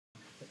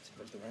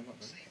around like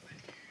that.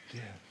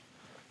 Yeah.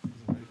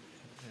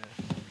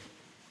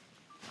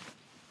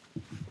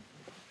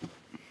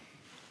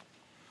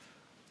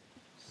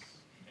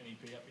 Any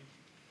P up here?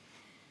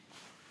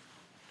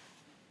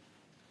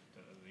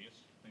 Yes,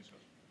 thanks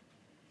guys.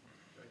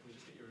 Can we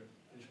just get your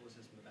initial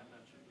assessment of that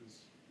match? It was a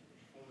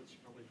performance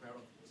you're probably proud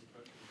of as a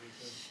coach.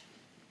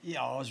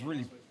 Yeah, I was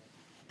really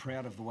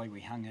proud of the way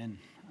we hung in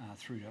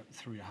through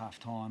to half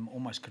time.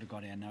 Almost could have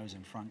got our nose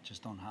in front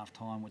just on half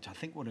time, which I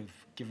think would have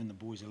given the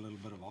boys a little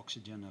bit of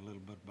oxygen, a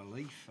little bit of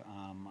belief.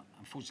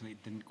 Unfortunately,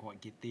 it didn't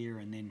quite get there,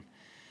 and then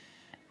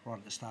right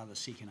at the start of the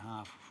second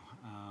half,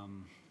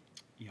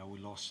 you know, we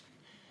lost.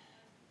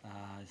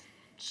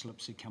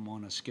 Slips had come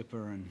on as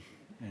skipper,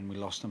 and we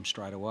lost him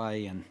straight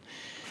away,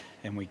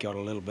 and we got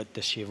a little bit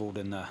dishevelled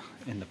in the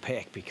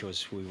pack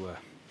because we were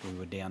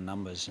down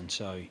numbers, and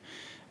so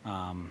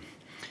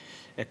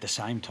at the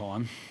same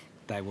time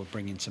they were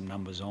bringing some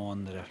numbers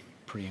on that are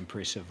pretty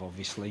impressive.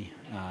 Obviously,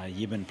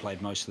 Yibin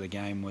played most of the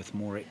game with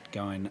Moret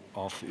going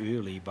off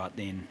early, but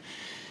then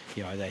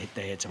you know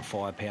they had some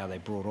firepower they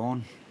brought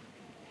on.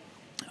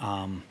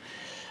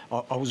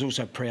 I was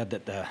also proud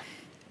that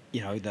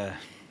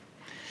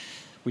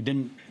we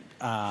didn't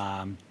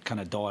kind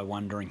of die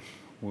wondering.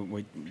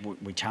 We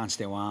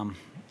chanced our arm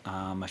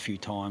a few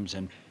times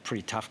in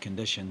pretty tough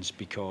conditions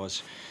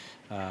because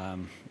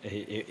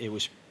it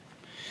was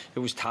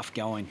tough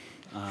going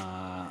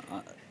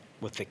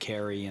with the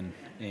carry and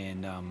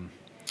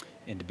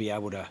to be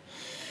able to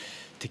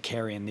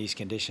carry in these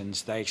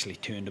conditions. They actually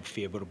turned a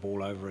fair bit of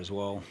ball over as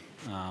well,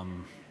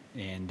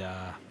 and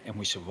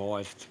we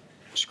survived,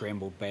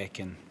 scrambled back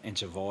and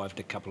survived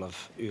a couple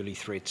of early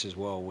threats as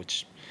well,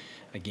 which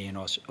again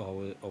I was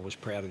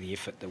proud of the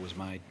effort that was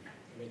made.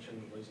 You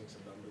mentioned losing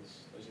some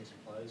numbers, losing some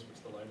players. What's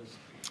the latest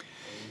on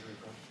the injury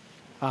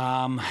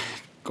front?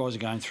 Guys are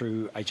going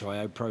through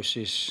HIO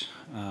process,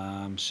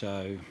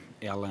 so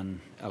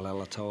Alan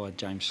Alalatoa,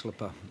 James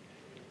Slipper,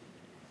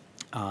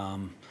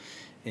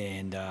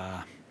 and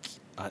I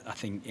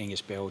think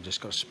Angus Bell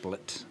just got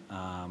split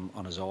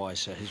on his eye,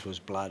 so his was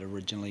blood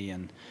originally,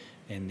 and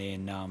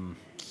then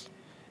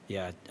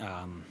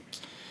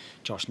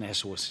Josh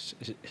Nass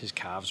his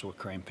calves were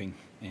cramping,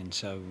 and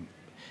so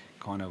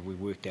kind of we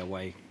worked our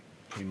way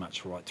pretty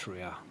much right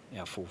through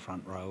our full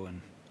front row,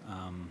 and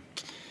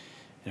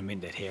it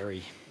meant that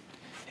Harry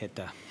had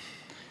to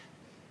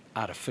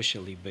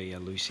artificially be a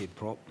loose head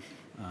prop,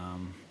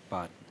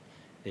 but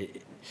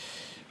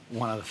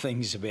one of the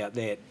things about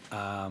that,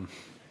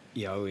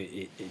 you know,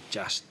 it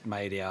just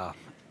made our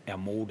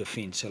maul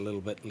defence a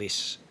little bit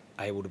less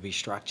able to be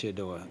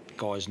structured, or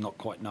guys not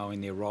quite knowing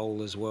their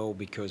role as well,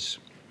 because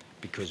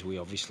we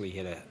obviously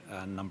had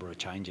a number of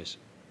changes.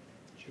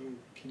 Joe,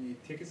 can you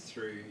take us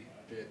through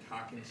the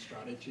attacking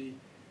strategy?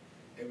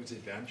 It was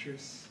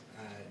adventurous.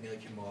 Nearly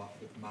came off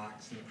with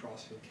Max and the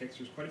crossfield kicks.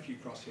 There's quite a few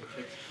crossfield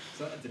kicks. Is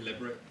that a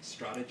deliberate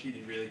strategy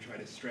to really try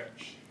to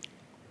stretch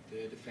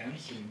the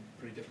defence in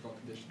pretty difficult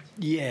conditions?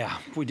 Yeah,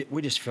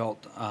 we just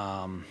felt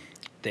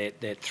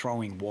that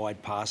throwing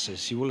wide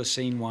passes. You will have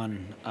seen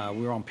one.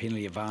 We were on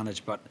penalty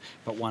advantage, but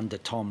one to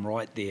Tom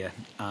right there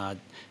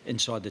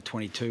inside the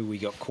 22. We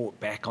got caught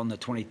back on the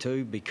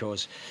 22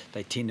 because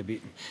they tend to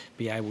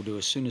be able to,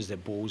 as soon as the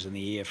ball's in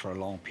the air for a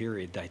long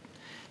period,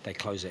 they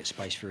close that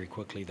space very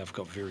quickly. They've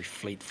got very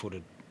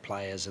fleet-footed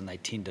players, and they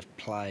tend to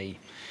play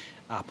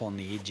up on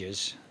the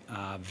edges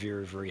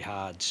very, very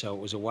hard. So it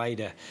was a way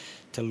to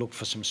look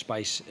for some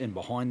space in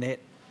behind that.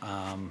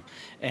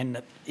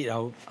 And, you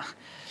know,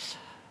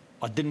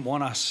 I didn't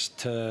want us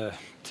to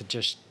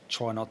just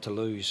try not to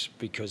lose,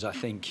 because I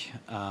think,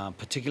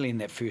 particularly in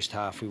that first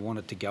half, we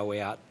wanted to go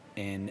out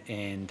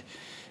and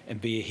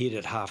be ahead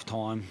at half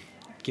time,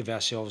 give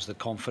ourselves the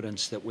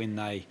confidence that when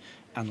they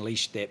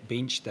unleashed that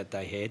bench that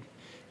they had,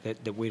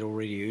 that we'd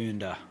already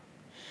earned a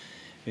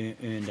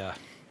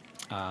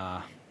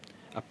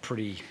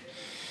pretty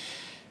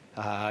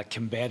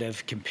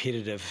combative,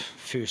 competitive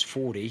first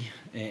 40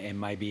 and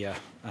maybe a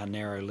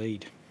narrow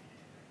lead.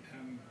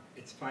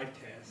 It's 5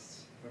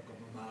 tests, if I've got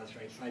my maths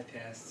right, 5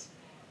 tests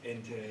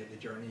into the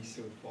journey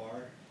so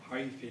far. How are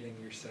you feeling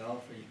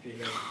yourself? Are you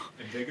feeling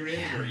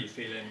invigorated, or are you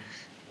feeling,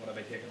 what have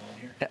I taken on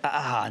here?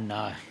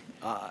 No.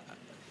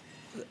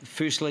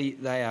 Firstly,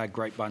 they are a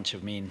great bunch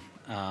of men,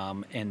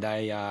 and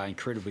they are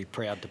incredibly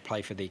proud to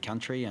play for their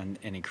country, and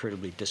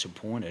incredibly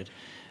disappointed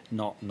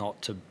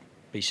not to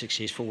be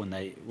successful when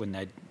they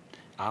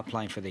are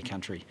playing for their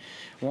country.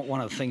 One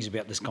of the things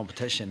about this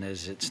competition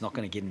is it's not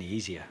going to get any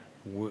easier.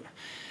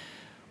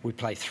 We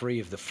play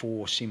 3 of the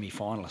 4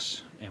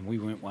 semi-finalists, and we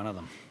weren't one of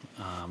them.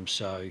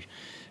 So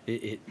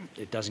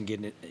it doesn't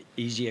get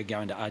easier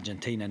going to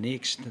Argentina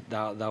next.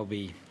 They'll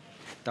be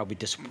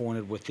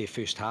disappointed with their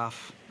first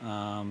half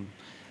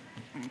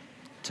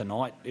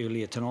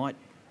earlier tonight,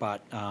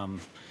 but you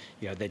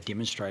know, they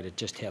demonstrated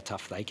just how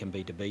tough they can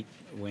be to beat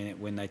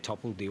when they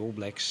toppled the All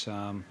Blacks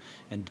and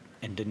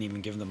didn't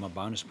even give them a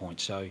bonus point.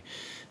 So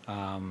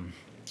I've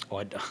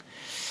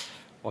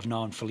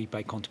known Felipe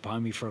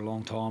Contepomi for a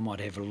long time. I'd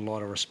have a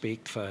lot of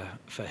respect for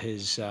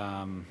his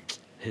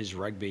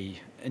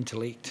rugby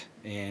intellect,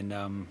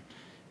 and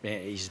yeah,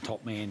 he's a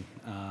top man.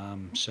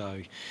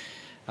 So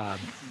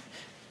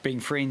being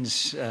friends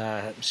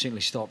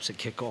certainly stops at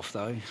kick-off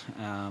though,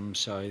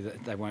 so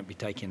they won't be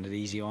taking it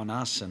easy on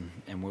us,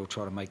 and we'll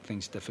try to make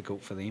things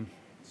difficult for them.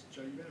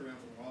 Joe, you've been around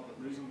for a while,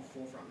 but losing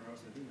 4 front rows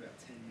within about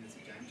 10 minutes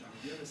of game time,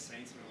 have you ever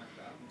seen something like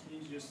that? And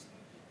can you just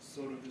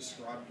sort of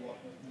describe what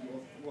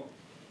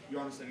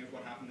your understanding of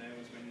what happened there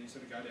was when you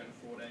sort of go down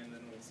to 14 and then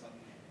all of a sudden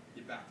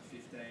you're back to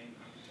 15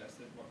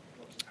 uncontested?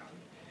 What just happened?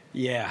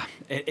 Yeah,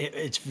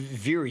 it's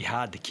very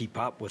hard to keep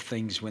up with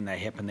things when they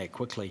happen that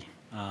quickly.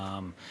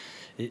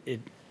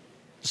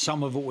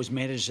 Some of it was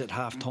managed at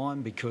half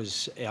time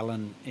because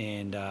Alan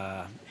and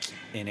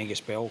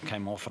Angus Bell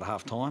came off at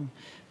half time,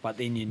 but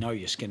then you know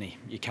you're skinny.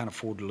 You can't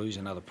afford to lose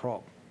another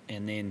prop.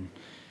 And then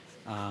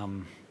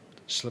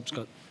Slip's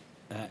got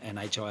an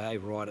HIA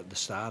right at the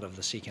start of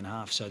the second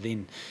half. So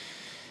then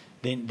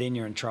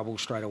you're in trouble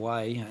straight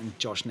away. And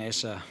Josh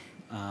Nasser,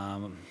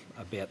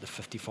 about the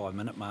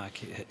 55-minute mark,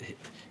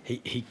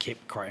 he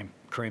kept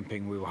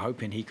cramping. We were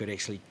hoping he could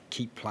actually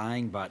keep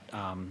playing, but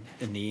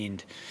in the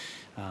end,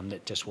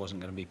 that just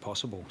wasn't going to be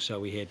possible. So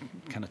we had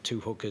kind of 2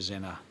 hookers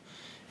and a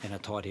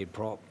tight head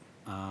prop,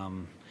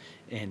 and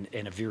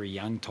a very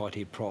young tight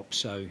head prop.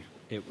 So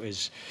it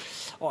was.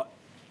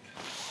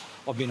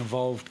 I've been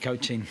involved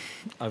coaching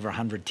over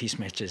 100 test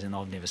matches, and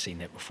I've never seen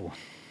that before.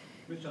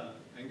 With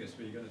Angus,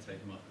 were you going to take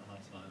him up at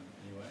half time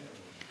anyway?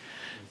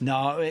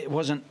 No, it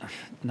wasn't.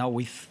 No,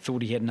 we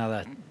thought he had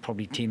another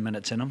probably 10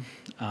 minutes in him,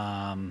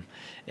 I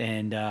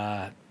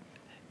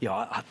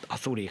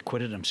thought he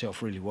acquitted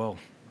himself really well.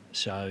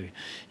 So,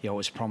 it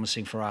was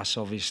promising for us.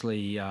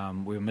 Obviously,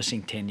 we were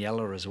missing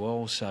Taniela as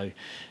well, so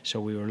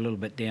we were a little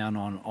bit down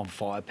on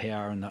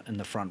firepower in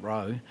the front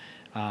row,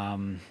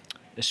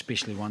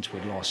 especially once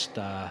we'd lost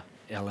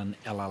Alan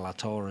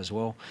Latour as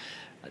well.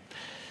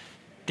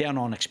 Down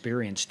on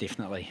experience,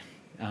 definitely.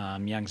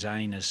 Young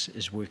Zane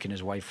is working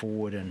his way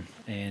forward,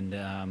 and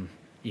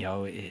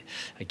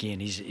again,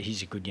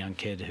 he's a good young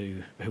kid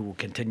who will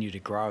continue to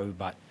grow,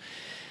 but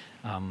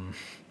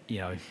you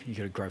got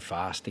to grow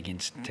fast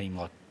against a team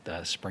like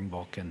the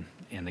Springbok and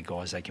the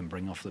guys they can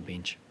bring off the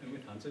bench. And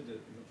with Hunter, did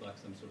it look like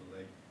some sort of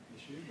leg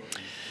issue?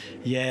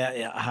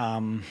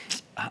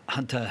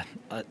 Hunter,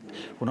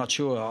 we're not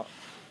sure.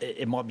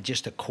 It might be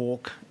just a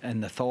cork in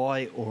the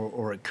thigh,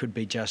 or it could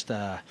be just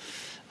a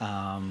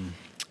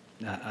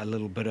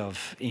little bit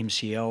of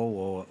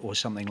MCL or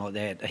something like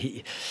that.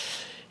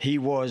 He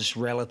was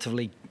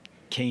relatively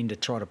keen to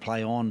try to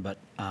play on, but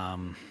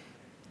when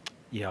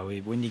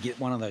you get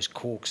one of those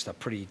corks, they're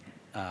pretty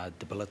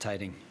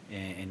debilitating,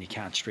 and you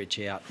can't stretch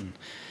out. And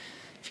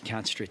if you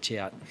can't stretch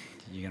out,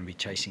 you're going to be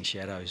chasing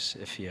shadows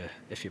if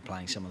you're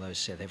playing some of those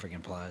South African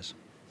players.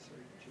 So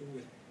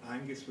with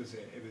Angus, it was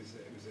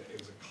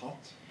a cut,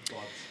 but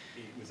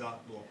was that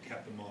what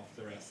kept him off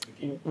the rest of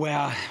the game?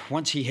 Well,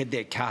 once he had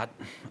that cut,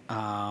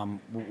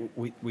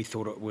 we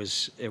thought it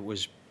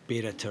was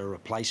better to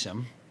replace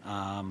him,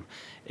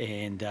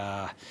 and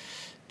that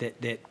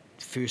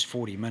first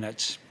 40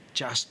 minutes,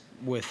 just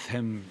with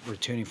him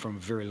returning from a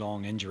very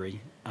long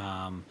injury,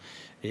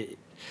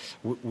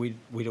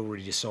 we'd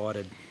already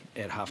decided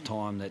at half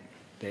time that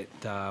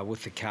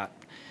with the cut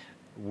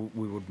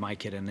we would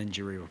make it an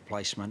injury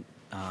replacement,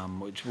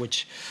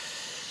 which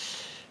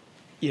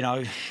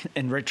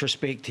in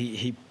retrospect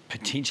he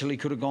potentially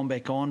could have gone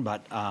back on,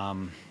 but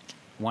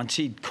once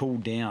he'd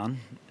cooled down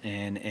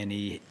and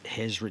he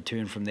has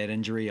returned from that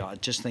injury, I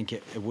just think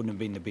it wouldn't have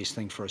been the best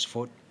thing for his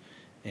foot,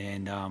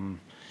 and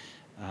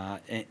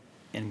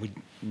we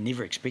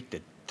never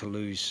expected to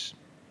lose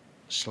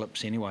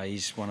Slips anyway.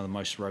 He's one of the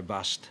most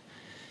robust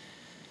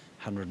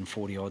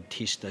 140-odd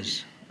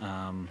testers,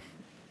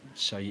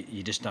 so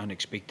you just don't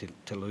expect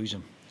to lose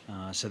him.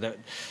 So that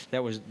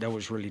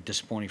was really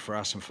disappointing for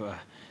us and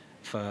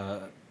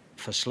for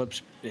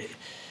Slips,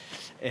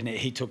 and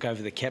he took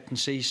over the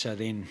captaincy. So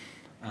then,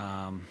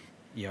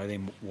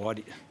 then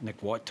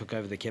Nick White took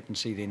over the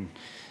captaincy.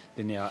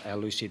 Then our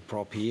loose head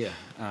prop here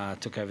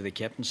took over the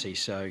captaincy.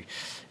 So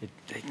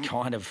it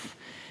kind of,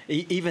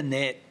 even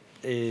that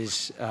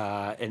is,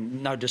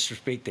 and no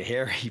disrespect to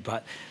Harry,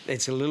 but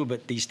it's a little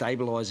bit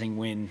destabilising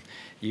when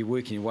you're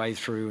working your way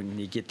through and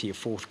you get to your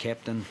 4th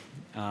captain,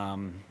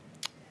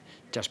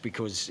 just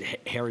because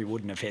Harry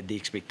wouldn't have had the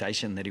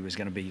expectation that he was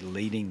going to be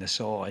leading the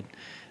side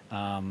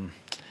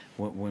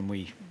when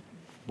we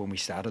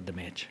started the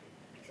match.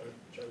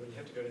 Joe, when you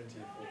have to go down to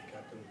your 4th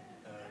captain,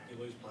 you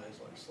lose players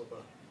like Slipper,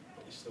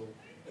 but you're still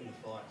in the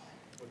fight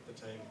with the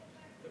team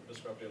that was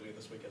described earlier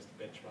this week as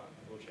the benchmark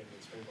for world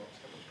champion Springboks.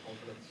 How much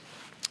confidence?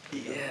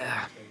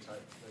 Yeah.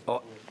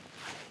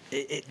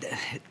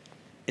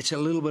 It's a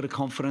little bit of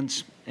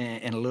confidence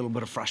and a little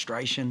bit of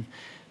frustration,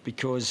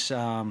 because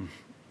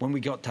when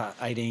we got to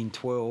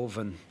 18-12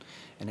 and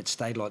it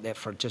stayed like that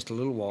for just a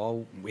little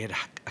while, we had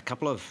a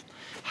couple of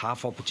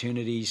half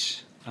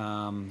opportunities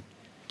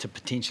to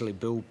potentially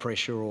build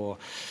pressure or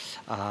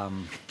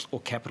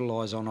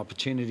capitalise on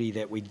opportunity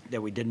that we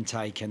didn't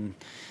take, and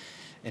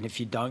if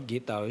you don't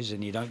get those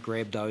and you don't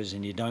grab those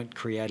and you don't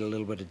create a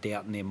little bit of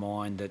doubt in their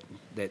mind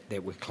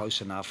that we're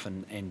close enough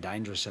and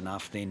dangerous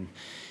enough, then,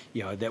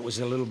 you know, that was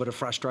a little bit of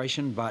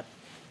frustration. But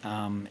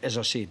as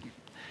I said,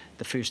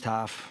 the first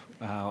half,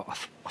 I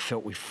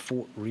felt we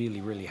fought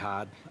really, really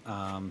hard.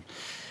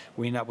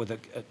 We ended up with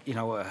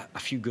a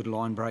few good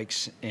line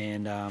breaks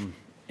and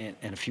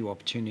a few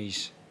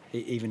opportunities.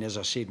 Even as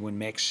I said, when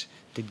Max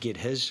did get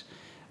his,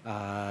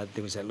 there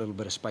was that little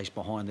bit of space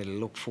behind that he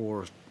looked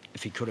for.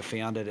 If he could have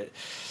found it,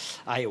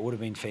 it would have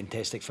been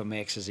fantastic for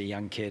Max as a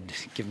young kid,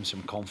 give him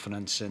some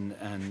confidence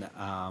and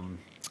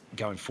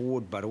going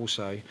forward. But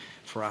also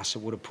for us,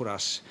 it would have put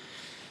us,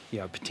 you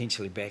know,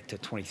 potentially back to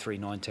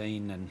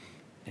 23-19, and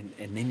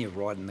then you're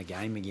right in the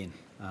game again.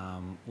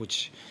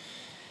 Which,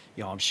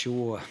 you know, I'm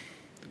sure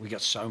we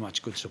got so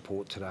much good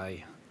support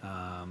today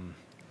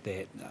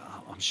that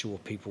I'm sure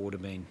people would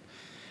have been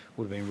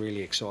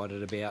really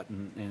excited about,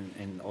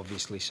 and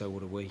obviously so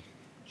would have we.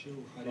 Joe,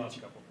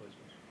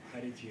 how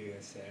did you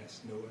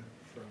assess Noah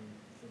from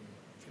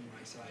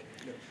my side?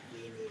 He looked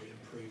really, really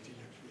improved. He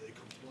looked really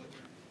comfortable out there.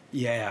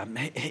 Yeah,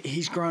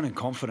 he's grown in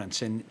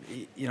confidence, and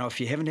you know,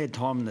 if you haven't had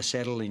time in the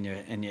saddle and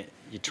you're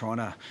trying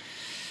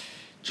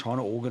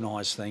to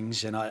organise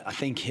things, and I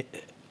think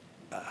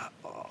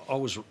I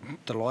was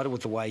delighted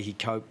with the way he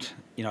coped.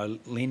 You know,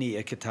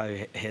 Lenny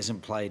Ikato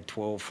hasn't played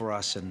 12 for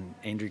us, and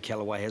Andrew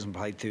Callaway hasn't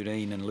played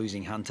 13, and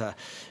losing Hunter,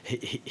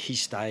 he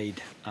stayed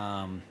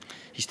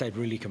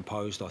really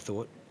composed, I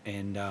thought,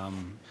 and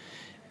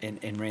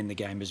ran the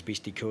game as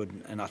best he could.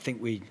 And I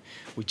think we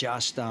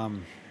just,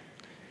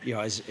 you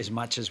know, as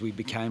much as we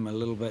became a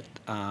little bit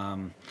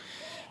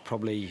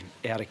probably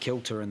out of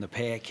kilter in the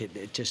pack,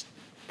 it just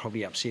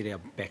probably upset our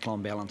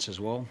backline balance as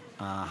well.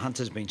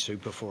 Hunter's been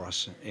super for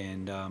us,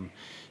 and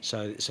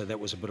so that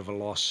was a bit of a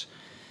loss.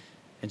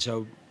 And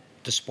so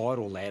despite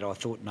all that, I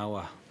thought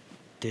Noah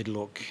did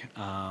look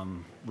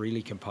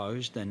really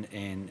composed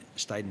and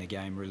stayed in the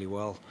game really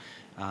well.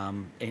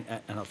 And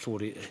I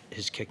thought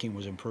his kicking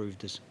was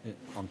improved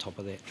on top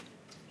of that.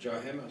 Joe,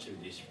 how much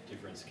of this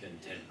difference can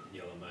Ted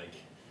Yella make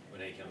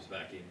when he comes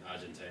back in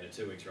Argentina?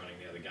 2 weeks running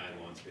now, the game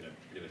line's been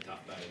a bit of a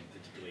tough battle,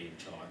 particularly in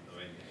time. I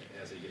mean,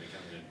 how's he going to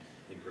come in and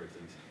improve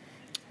things?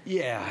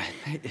 Yeah,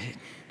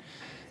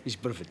 he's a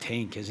bit of a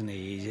tank, isn't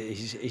he?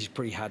 He's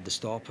pretty hard to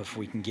stop if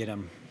we can get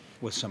him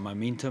with some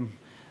momentum.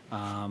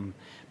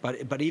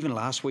 But even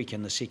last week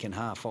in the second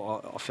half,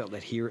 I felt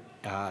that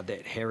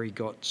Harry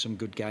got some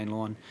good gain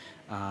line.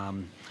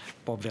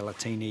 Bob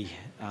Valentini,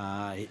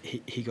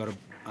 he got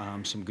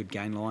some good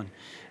gain line,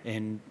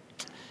 and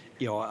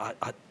you know,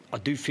 I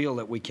do feel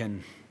that we've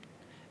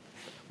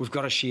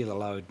got to share the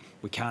load.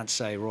 We can't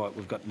say, right,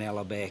 we've got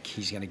Nella back,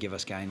 he's going to give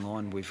us gain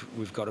line.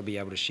 We've got to be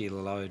able to share the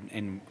load,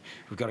 and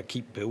we've got to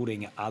keep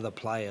building other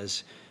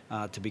players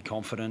to be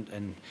confident,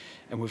 and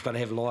we've got to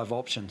have live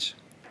options.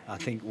 I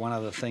think one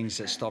of the things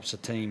that stops a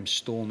team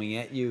storming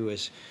at you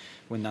is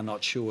when they're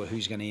not sure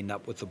who's going to end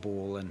up with the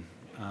ball, and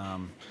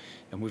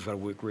we've got to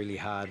work really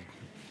hard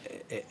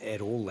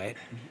at all that.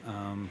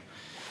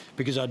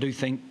 Because I do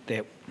think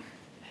that,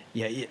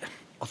 yeah,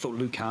 I thought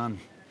Luke Hahn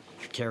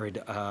carried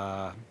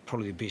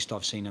probably the best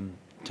I've seen him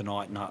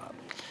tonight, and I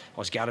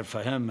was gutted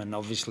for him, and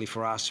obviously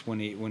for us when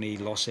he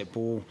lost that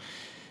ball,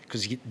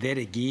 because that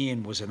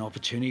again was an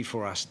opportunity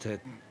for us to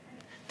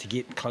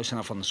get close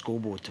enough on the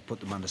scoreboard to put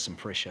them under some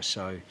pressure.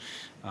 So,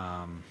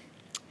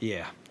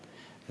 yeah,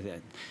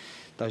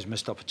 those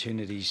missed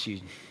opportunities,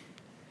 you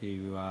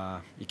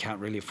can't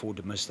really afford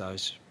to miss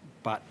those.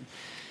 But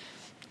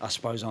I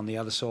suppose on the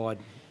other side,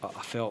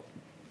 I felt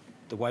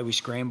the way we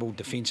scrambled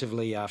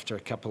defensively after a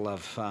couple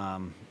of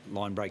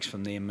line breaks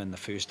from them in the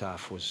first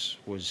half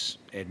was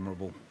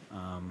admirable,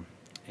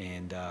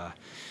 and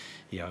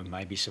you know,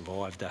 maybe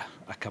survived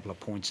a couple of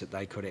points that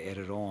they could have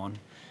added on.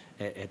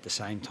 At the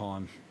same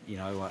time, you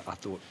know, I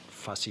thought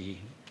Fussy,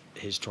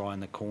 his try in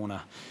the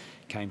corner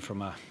came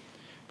from a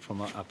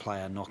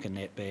player knocking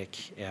that back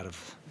out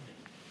of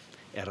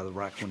the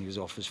ruck when he was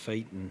off his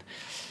feet, and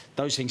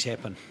those things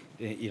happen.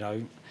 You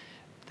know,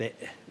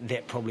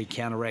 that probably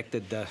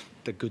counteracted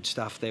the good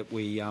stuff that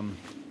we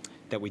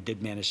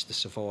did manage to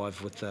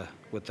survive with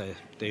the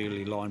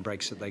early line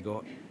breaks that they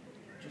got.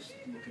 Just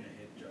looking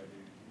ahead, Joe,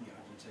 to the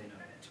Argentina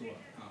tour,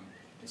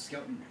 is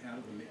Skelton out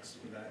of the mix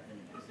for that,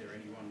 and is there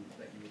anyone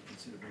that you would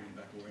consider bringing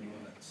back, or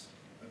anyone that's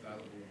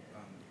available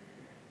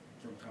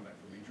from comeback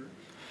from injury?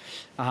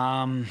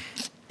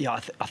 Yeah,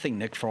 I think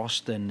Nick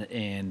Frost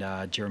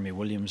and Jeremy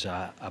Williams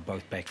are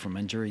both back from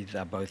injury.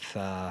 They're both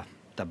going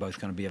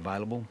to be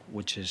available,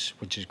 which is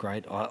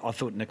great. I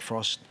thought Nick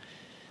Frost,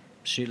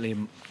 certainly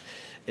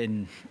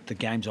in the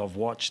games I've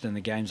watched and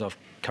the games I've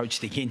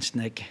coached against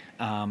Nick,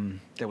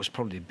 that was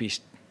probably the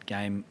best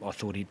game I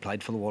thought he'd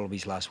played for the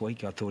Wallabies last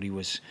week. I thought he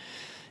was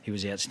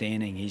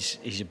outstanding.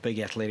 He's a big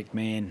athletic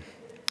man,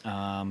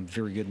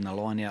 very good in the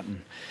line out,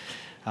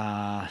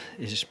 and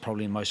is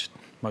probably the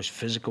most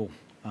physical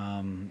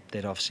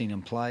that I've seen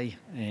him play.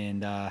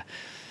 And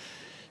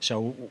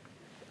so,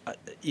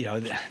 you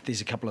know,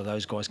 there's a couple of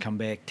those guys come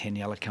back.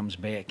 Taniela comes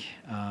back.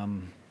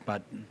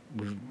 but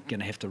we're going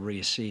to have to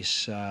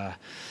reassess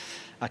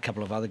a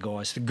couple of other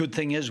guys. The good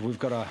thing is we've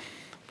got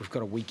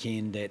a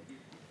weekend that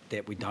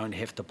we don't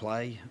have to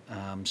play.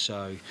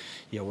 So,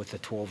 with the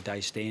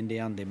 12-day stand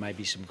down, there may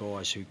be some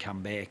guys who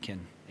come back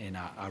and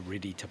are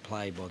ready to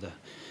play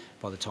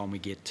by the time we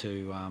get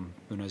to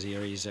Buenos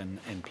Aires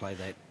and play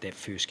that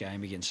first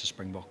game against the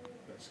Springbok,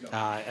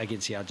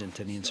 against the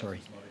Argentinian.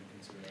 Sorry.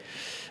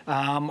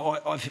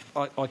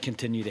 I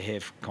continue to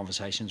have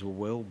conversations with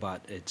Will,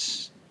 but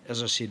it's,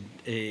 as I said,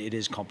 it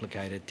is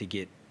complicated to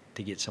get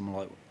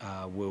someone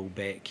like Will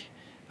back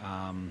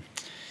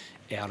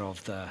out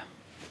of the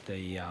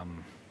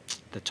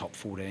top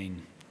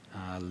 14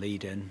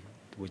 lead-in,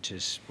 which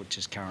is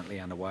currently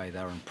underway.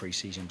 They're in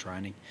pre-season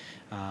training,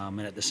 and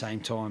at the same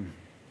time,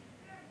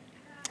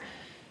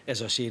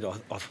 as I said,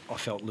 I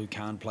felt Luke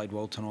Hahn played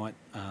well tonight.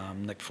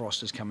 Nick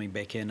Frost is coming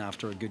back in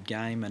after a good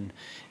game, and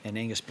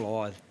Angus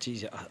Blythe,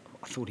 geez, I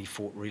thought he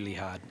fought really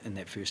hard in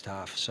that first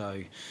half.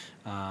 So,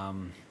 there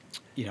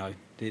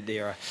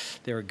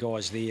are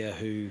guys there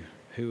who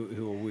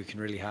are working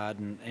really hard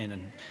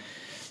and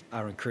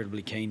are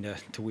incredibly keen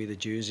to wear the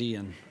jersey,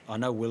 and I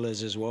know Will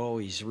is as well.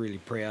 He's really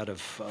proud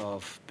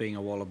of being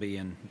a Wallaby,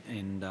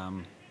 and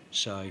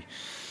so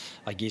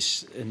I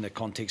guess in the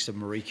context of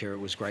Marika, it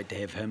was great to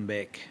have him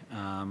back,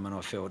 and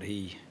I felt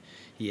he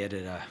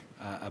added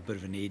a bit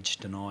of an edge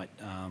tonight,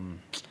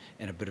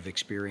 and a bit of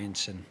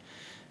experience, and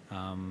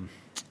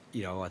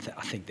I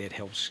think that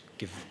helps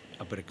give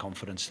a bit of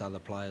confidence to other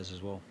players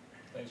as well.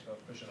 Thanks, Scott.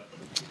 Appreciate it.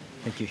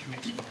 Thank you.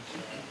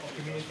 I'll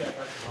communicate back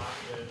to Mark.